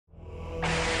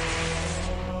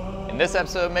this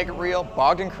episode of Make It Real,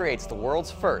 Bogdan creates the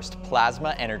world's first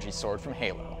plasma energy sword from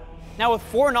Halo. Now with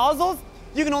 4 nozzles,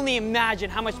 you can only imagine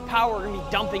how much power we're going to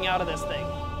be dumping out of this thing.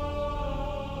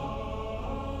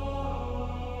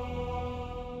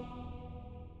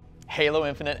 Halo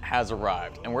Infinite has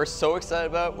arrived, and we're so excited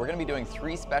about it, we're going to be doing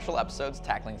 3 special episodes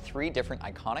tackling 3 different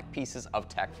iconic pieces of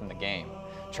tech from the game.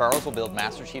 Charles will build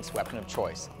Master Chief's weapon of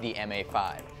choice, the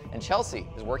MA5, and Chelsea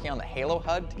is working on the Halo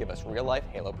HUD to give us real-life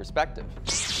Halo perspective.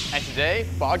 And today,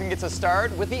 Bogdan gets us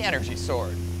started with the energy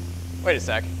sword. Wait a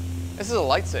sec, this is a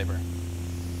lightsaber.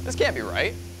 This can't be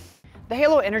right. The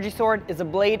Halo energy sword is a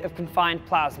blade of confined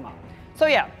plasma. So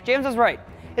yeah, James was right.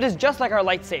 It is just like our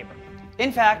lightsaber.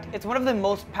 In fact, it's one of the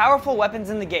most powerful weapons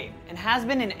in the game and has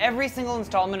been in every single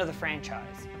installment of the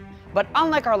franchise. But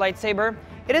unlike our lightsaber,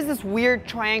 it is this weird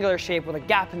triangular shape with a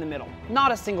gap in the middle,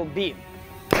 not a single beam.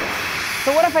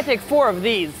 So what if I take 4 of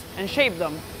these and shape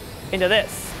them into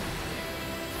this?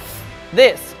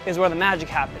 This is where the magic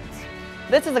happens.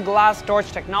 This is a Glass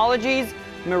Storage Technologies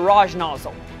Mirage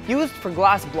nozzle, used for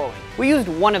glass blowing. We used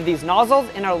one of these nozzles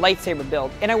in our lightsaber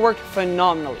build, and it worked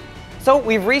phenomenally. So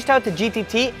we've reached out to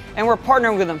GTT and we're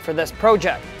partnering with them for this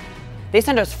project. They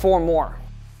sent us 4 more.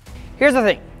 Here's the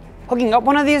thing, hooking up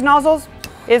one of these nozzles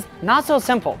is not so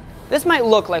simple. This might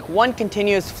look like one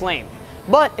continuous flame,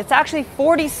 but it's actually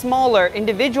 40 smaller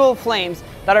individual flames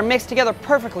that are mixed together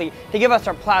perfectly to give us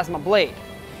our plasma blade.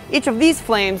 Each of these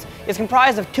flames is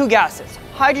comprised of 2 gases,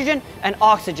 hydrogen and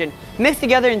oxygen, mixed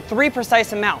together in 3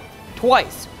 precise amounts,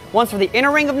 twice. Once for the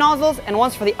inner ring of nozzles and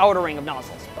once for the outer ring of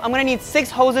nozzles. I'm going to need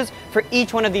 6 hoses for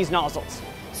each one of these nozzles.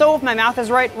 So if my math is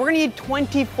right, we're going to need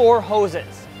 24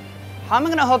 hoses. How am I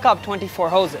going to hook up 24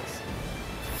 hoses?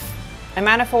 A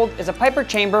manifold is a pipe or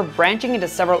chamber branching into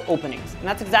several openings, and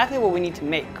that's exactly what we need to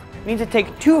make. We need to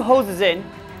take 2 hoses in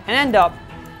and end up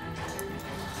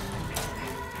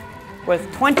with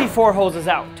 24 hoses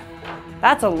out.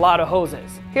 That's a lot of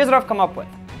hoses. Here's what I've come up with.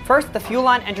 First, the fuel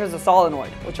line enters the solenoid,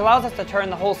 which allows us to turn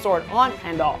the whole sword on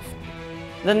and off.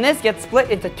 Then this gets split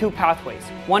into 2 pathways,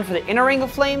 one for the inner ring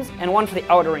of flames and one for the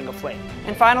outer ring of flame.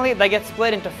 And finally, they get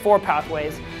split into 4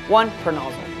 pathways, 1 per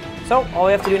nozzle. So all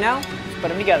we have to do now is put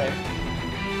them together.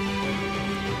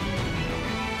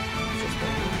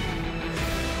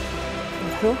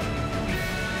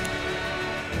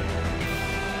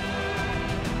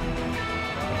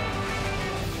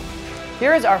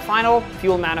 Here is our final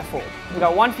fuel manifold. We've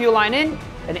got 1 fuel line in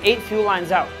and 8 fuel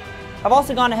lines out. I've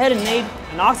also gone ahead and made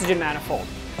an oxygen manifold,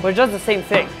 which does the same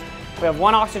thing. We have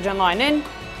 1 oxygen line in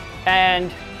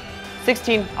and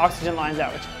 16 oxygen lines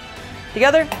out.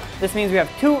 Together, this means we have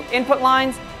 2 input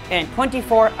lines and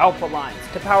 24 output lines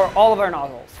to power all of our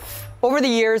nozzles. Over the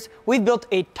years, we've built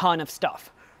a ton of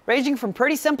stuff, ranging from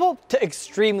pretty simple to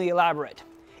extremely elaborate.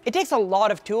 It takes a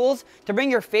lot of tools to bring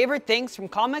your favorite things from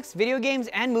comics, video games,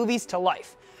 and movies to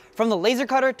life. From the laser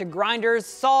cutter to grinders,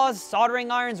 saws, soldering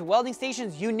irons, welding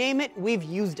stations, you name it, we've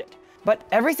used it. But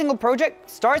every single project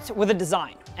starts with a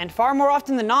design, and far more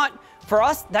often than not, for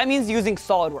us, that means using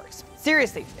SolidWorks.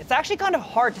 Seriously, it's actually kind of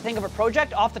hard to think of a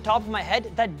project off the top of my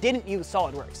head that didn't use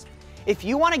SolidWorks. If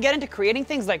you want to get into creating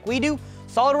things like we do,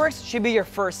 SolidWorks should be your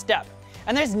first step.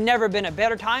 And there's never been a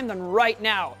better time than right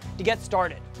now to get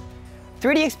started.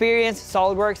 3D Experience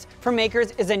SolidWorks for Makers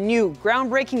is a new,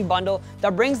 groundbreaking bundle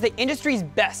that brings the industry's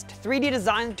best 3D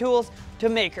design tools to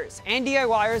makers and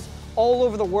DIYers all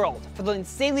over the world for the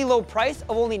insanely low price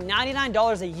of only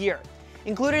 $99 a year.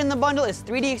 Included in the bundle is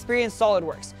 3D Experience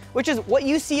SolidWorks, which is what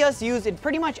you see us use in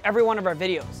pretty much every one of our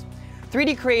videos.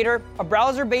 3D Creator, a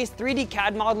browser-based 3D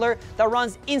CAD modeler that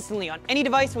runs instantly on any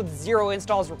device with 0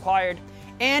 installs required,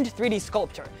 and 3D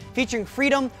Sculptor, featuring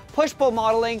freedom, push-pull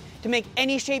modeling to make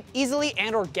any shape easily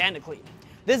and organically.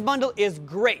 This bundle is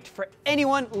great for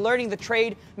anyone learning the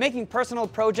trade, making personal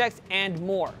projects, and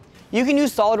more. You can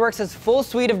use SolidWorks' full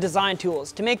suite of design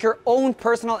tools to make your own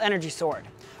personal energy sword,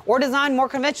 or design more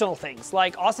conventional things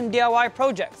like awesome DIY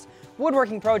projects,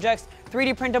 woodworking projects,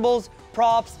 3D printables,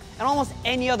 props, and almost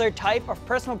any other type of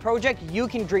personal project you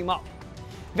can dream up.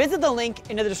 Visit the link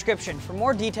in the description for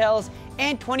more details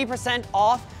and 20%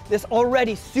 off this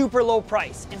already super low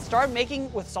price, and start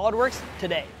making with SolidWorks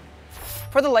today.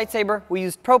 For the lightsaber, we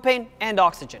used propane and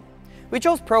oxygen. We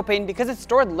chose propane because it's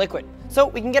stored liquid, so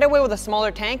we can get away with a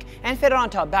smaller tank and fit it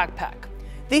onto a backpack.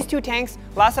 These 2 tanks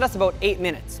lasted us about 8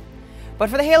 minutes. But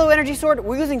for the Halo energy sword,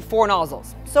 we're using 4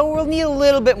 nozzles, so we'll need a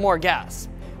little bit more gas.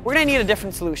 We're going to need a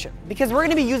different solution because we're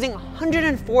going to be using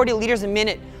 140 liters a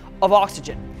minute of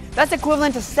oxygen. That's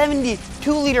equivalent to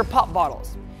 72-liter pop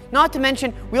bottles. Not to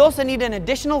mention, we also need an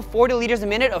additional 40 liters a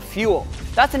minute of fuel.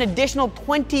 That's an additional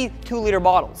 22-liter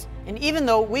bottles. And even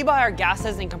though we buy our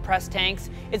gases in compressed tanks,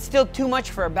 it's still too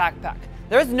much for a backpack.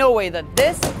 There's no way that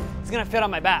this is gonna fit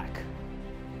on my back.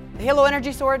 The Halo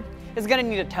Energy Sword is gonna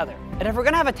need a tether. And if we're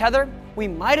gonna have a tether, we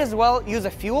might as well use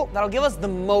a fuel that'll give us the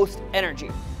most energy.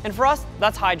 And for us,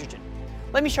 that's hydrogen.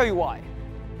 Let me show you why.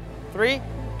 3,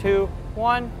 2,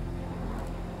 1.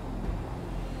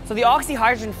 So the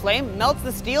oxyhydrogen flame melts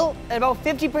the steel at about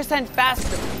 50%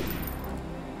 faster.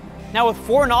 Now with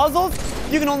 4 nozzles,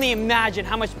 you can only imagine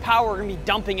how much power we're gonna be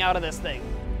dumping out of this thing.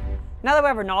 Now that we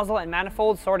have our nozzle and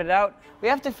manifold sorted out, we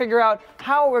have to figure out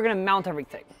how we're gonna mount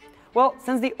everything. Well,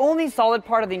 since the only solid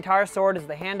part of the entire sword is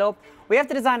the handle, we have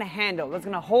to design a handle that's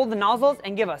gonna hold the nozzles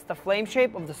and give us the flame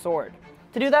shape of the sword.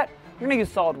 To do that, we're gonna use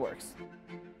Solidworks.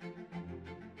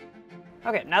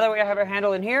 Okay, now that we have our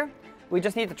handle in here, we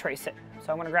just need to trace it.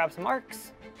 So I'm gonna grab some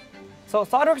marks. So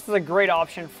Solidworks is a great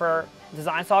option for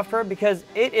design software because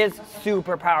it is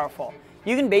super powerful.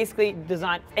 You can basically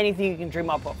design anything you can dream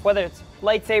up of, whether it's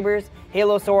lightsabers,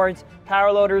 Halo swords,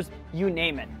 power loaders, you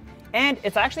name it. And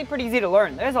it's actually pretty easy to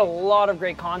learn. There's a lot of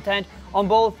great content on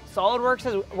both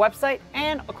Solidworks' website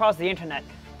and across the internet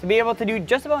to be able to do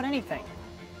just about anything.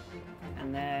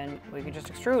 And then we can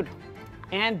just extrude.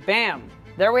 And bam,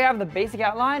 there we have the basic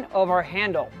outline of our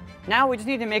handle. Now we just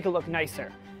need to make it look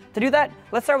nicer. To do that,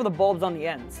 let's start with the bulbs on the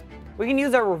ends. We can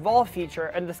use our revolve feature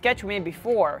and the sketch we made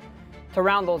before to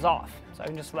round those off. So I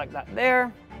can just select that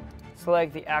there,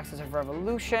 select the axis of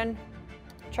revolution,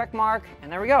 check mark,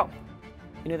 and there we go.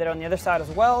 You can do that on the other side as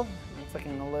well. It's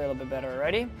looking a little bit better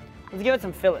already. Let's give it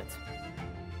some fillets.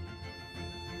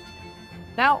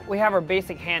 Now we have our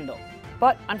basic handle.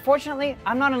 But unfortunately,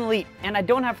 I'm not an elite and I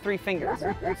don't have 3 fingers.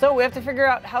 So we have to figure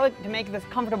out how to make this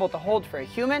comfortable to hold for a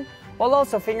human while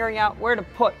also figuring out where to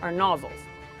put our nozzles.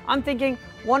 I'm thinking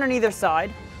 1 on either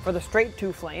side for the straight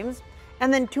 2 flames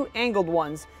and then 2 angled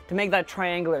ones to make that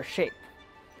triangular shape.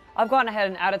 I've gone ahead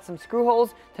and added some screw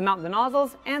holes to mount the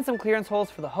nozzles and some clearance holes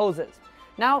for the hoses.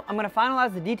 Now I'm going to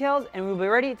finalize the details and we'll be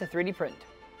ready to 3D print.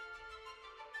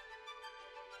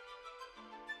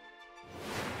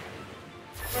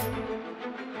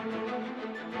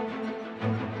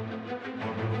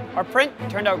 Our print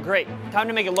turned out great. Time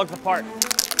to make it look the part.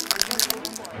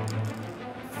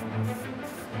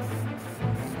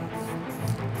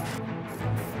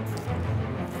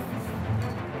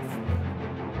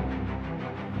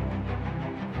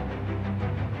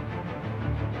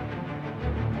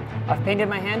 I've painted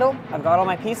my handle, I've got all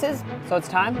my pieces, so it's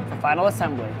time for final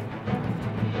assembly.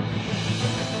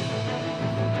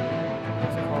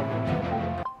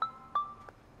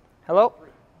 Hello?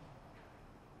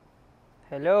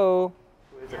 Hello?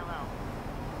 Hello.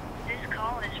 This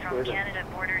call is from Canada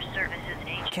Border Services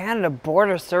Agent. Canada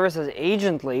Border Services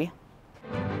Agently?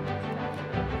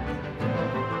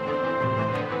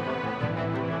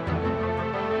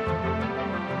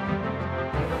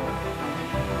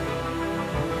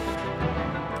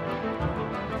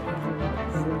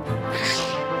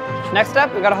 Next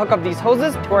up, we gotta hook up these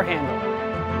hoses to our handle.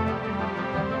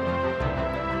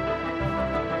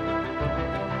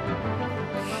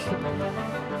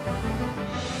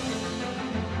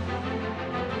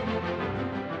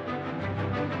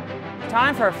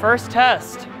 Time for our first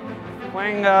test.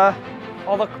 Wearing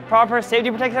all the proper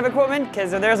safety protective equipment,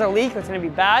 because if there's a leak, it's gonna be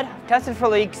bad. I've tested for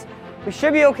leaks. We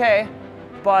should be okay,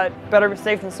 but better be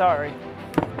safe than sorry.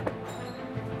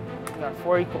 We got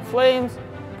 4 equal flames.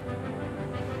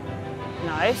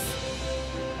 Nice.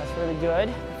 That's really good.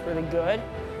 That's really good.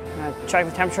 I'm gonna check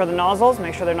the temperature of the nozzles,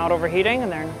 make sure they're not overheating,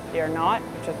 and they are not.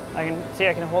 Just I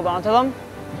can hold on to them.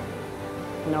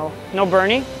 No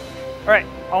burning. All right,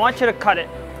 I want you to cut it.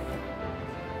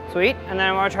 Sweet, and then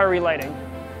I want to try relighting.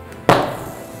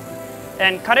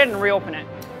 And cut it and reopen it.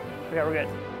 Okay, we're good.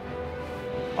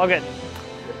 All good.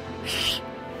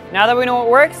 Now that we know what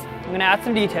works, I'm gonna add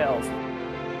some details.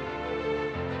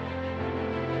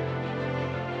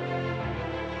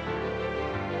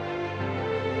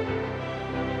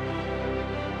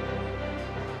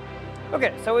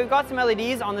 Okay, so we've got some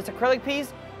LEDs on this acrylic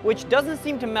piece, which doesn't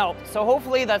seem to melt, so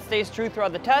hopefully that stays true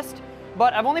throughout the test.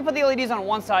 But I've only put the LEDs on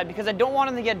one side because I don't want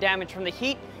them to get damaged from the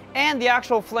heat, and the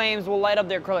actual flames will light up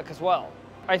the acrylic as well.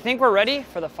 I think we're ready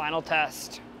for the final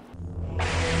test.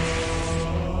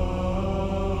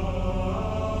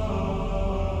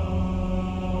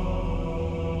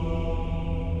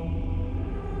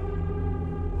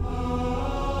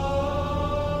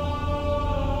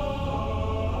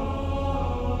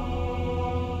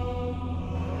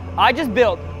 I just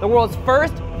built the world's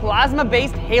first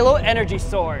plasma-based Halo energy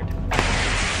sword.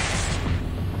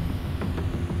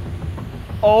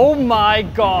 Oh my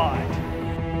God.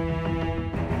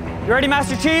 You ready,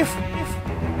 Master Chief?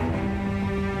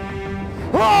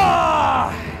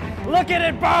 Ah! Look at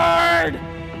it burn!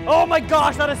 Oh my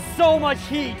gosh, that is so much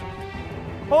heat.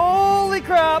 Holy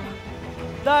crap.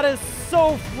 That is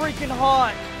so freaking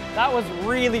hot. That was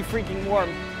really freaking warm.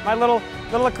 My little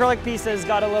acrylic pieces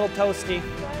got a little toasty.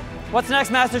 What's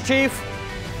next, Master Chief?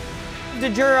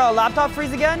 Did your laptop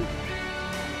freeze again?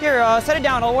 Here, set it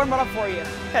down. I'll warm it up for you.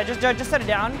 Okay, just set it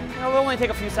down. It'll only take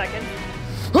a few seconds.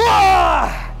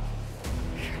 Ah!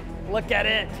 Look at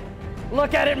it.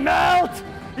 Look at it melt.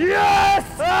 Yes!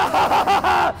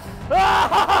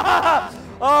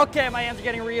 Okay, my hands are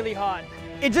getting really hot.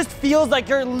 It just feels like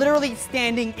you're literally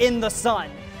standing in the sun.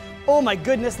 Oh my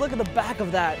goodness, look at the back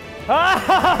of that.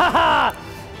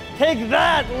 Take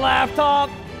that, laptop.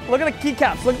 Look at the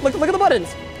keycaps. Look at the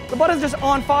buttons. The button's just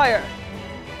on fire.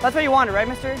 That's what you wanted, right,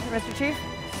 Mr. Chief?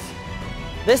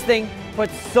 This thing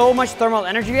puts so much thermal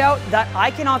energy out that I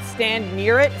cannot stand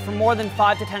near it for more than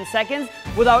 5 to 10 seconds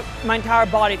without my entire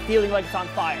body feeling like it's on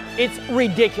fire. It's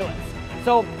ridiculous.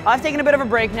 So I've taken a bit of a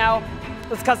break now.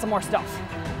 Let's cut some more stuff.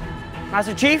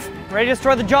 Master Chief, ready to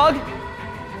destroy the jug?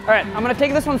 All right, I'm gonna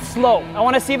take this one slow. I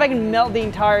wanna see if I can melt the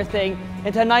entire thing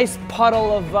into a nice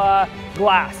puddle of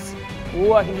glass.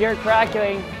 Ooh, I can hear it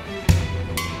cracking.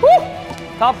 Woo!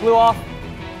 Top blew off.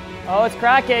 Oh, it's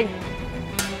cracking.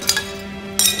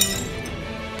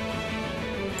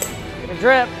 Get a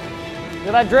drip. Look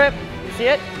at that drip. You see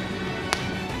it?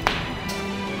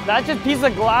 That's just a piece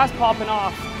of glass popping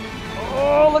off.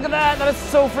 Oh, look at that. That is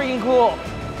so freaking cool.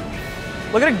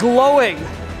 Look at it glowing.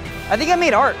 I think I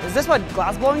made art. Is this what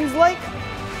glass blowing is like?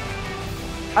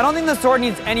 I don't think the sword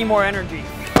needs any more energy.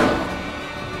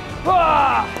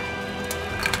 Ah!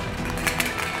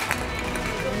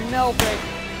 Melting.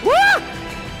 Woo!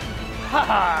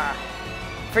 Haha!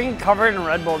 Freaking covered in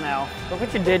Red Bull now. Look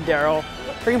what you did, Daryl.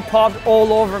 Freaking popped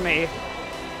all over me.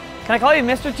 Can I call you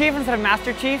Mr. Chief instead of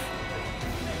Master Chief?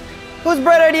 Whose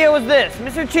bright idea was this?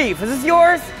 Mr. Chief, is this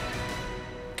yours?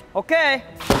 Okay.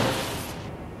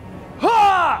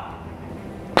 Ha!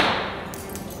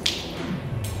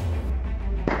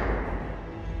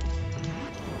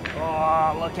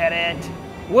 Oh, look at it.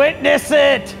 Witness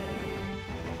it!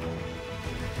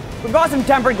 We've got some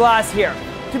tempered glass here.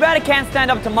 Too bad it can't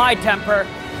stand up to my temper.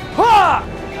 Ha!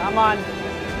 Come on. I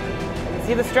can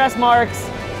see the stress marks.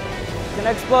 It's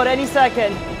gonna explode any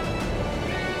second.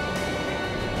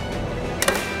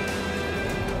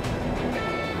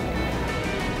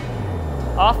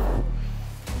 Off.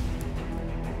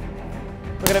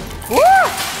 Look at it. Woo!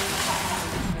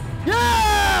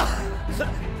 Yeah!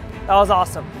 That was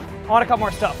awesome. I want to cut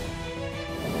more stuff.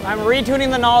 I'm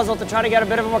retuning the nozzle to try to get a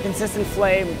bit of a more consistent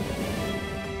flame.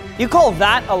 You call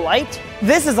that a light?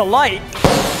 This is a light.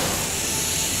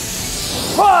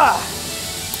 Ah!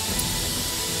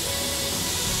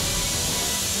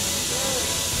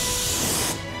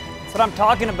 That's what I'm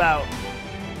talking about.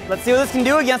 Let's see what this can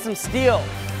do against some steel.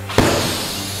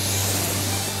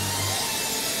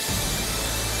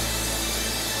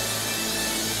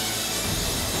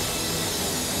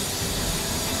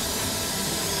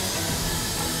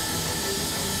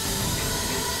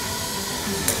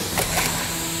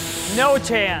 No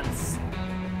chance.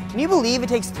 Can you believe it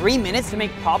takes 3 minutes to make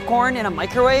popcorn in a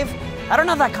microwave? I don't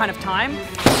have that kind of time.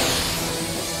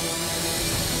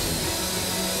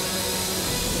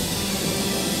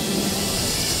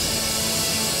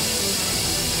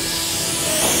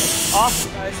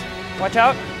 Off, guys. Watch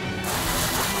out.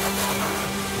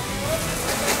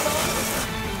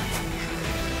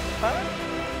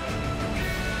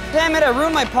 Damn it, I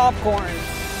ruined my popcorn.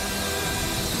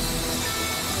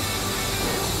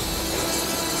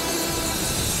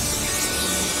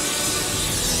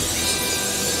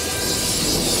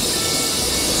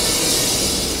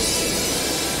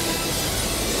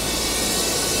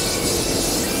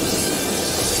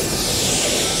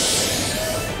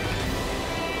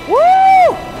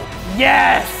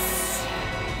 Yes!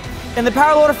 In the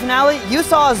power loader finale, you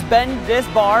saw us bend this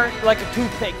bar like a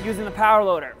toothpick using the power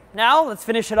loader. Now, let's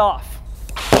finish it off.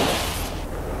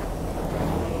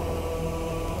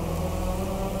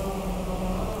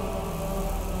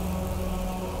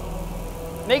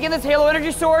 Making this Halo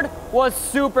Energy Sword was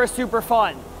super, super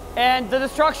fun. And the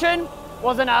destruction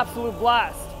was an absolute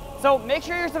blast. So make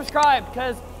sure you're subscribed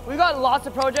because we've got lots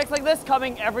of projects like this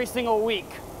coming every single week.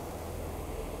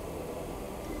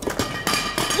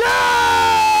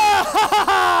 Yeah!